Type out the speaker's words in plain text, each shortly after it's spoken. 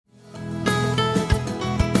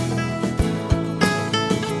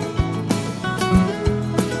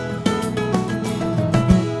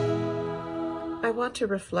want to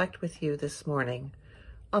reflect with you this morning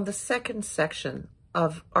on the second section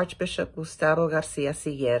of Archbishop Gustavo Garcia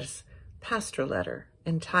Siller's pastoral letter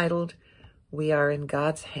entitled, "We Are in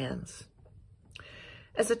God's Hands."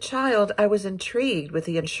 As a child, I was intrigued with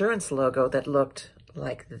the insurance logo that looked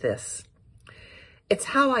like this.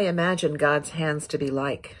 It's how I imagine God's hands to be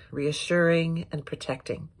like, reassuring and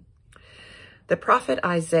protecting. The prophet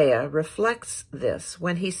Isaiah reflects this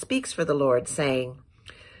when he speaks for the Lord, saying,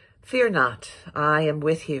 "Fear not, I am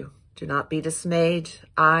with you. Do not be dismayed.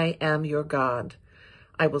 I am your God.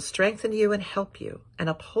 I will strengthen you and help you and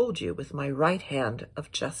uphold you with my right hand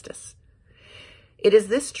of justice." It is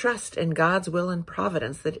this trust in God's will and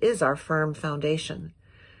providence that is our firm foundation,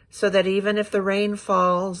 so that even if the rain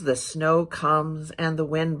falls, the snow comes, and the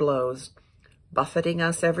wind blows, buffeting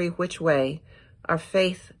us every which way, our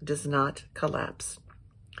faith does not collapse.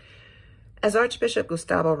 As Archbishop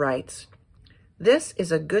Gustavo writes, this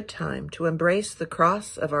is a good time to embrace the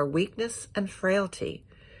cross of our weakness and frailty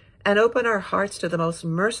and open our hearts to the most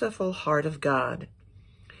merciful heart of God.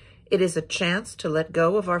 It is a chance to let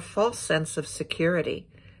go of our false sense of security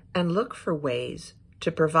and look for ways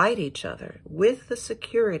to provide each other with the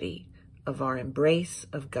security of our embrace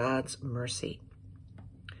of God's mercy.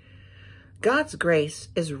 God's grace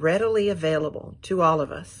is readily available to all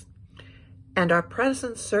of us, and our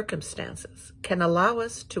present circumstances can allow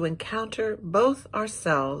us to encounter both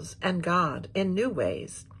ourselves and God in new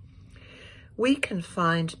ways. We can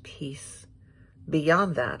find peace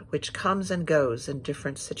beyond that which comes and goes in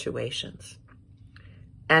different situations.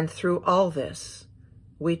 And through all this,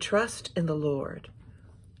 we trust in the Lord,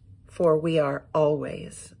 for we are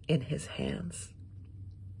always in his hands.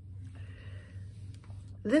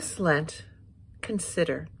 This Lent,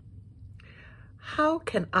 consider, how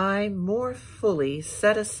can I more fully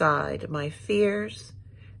set aside my fears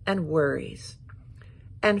and worries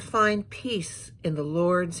and find peace in the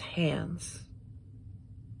Lord's hands?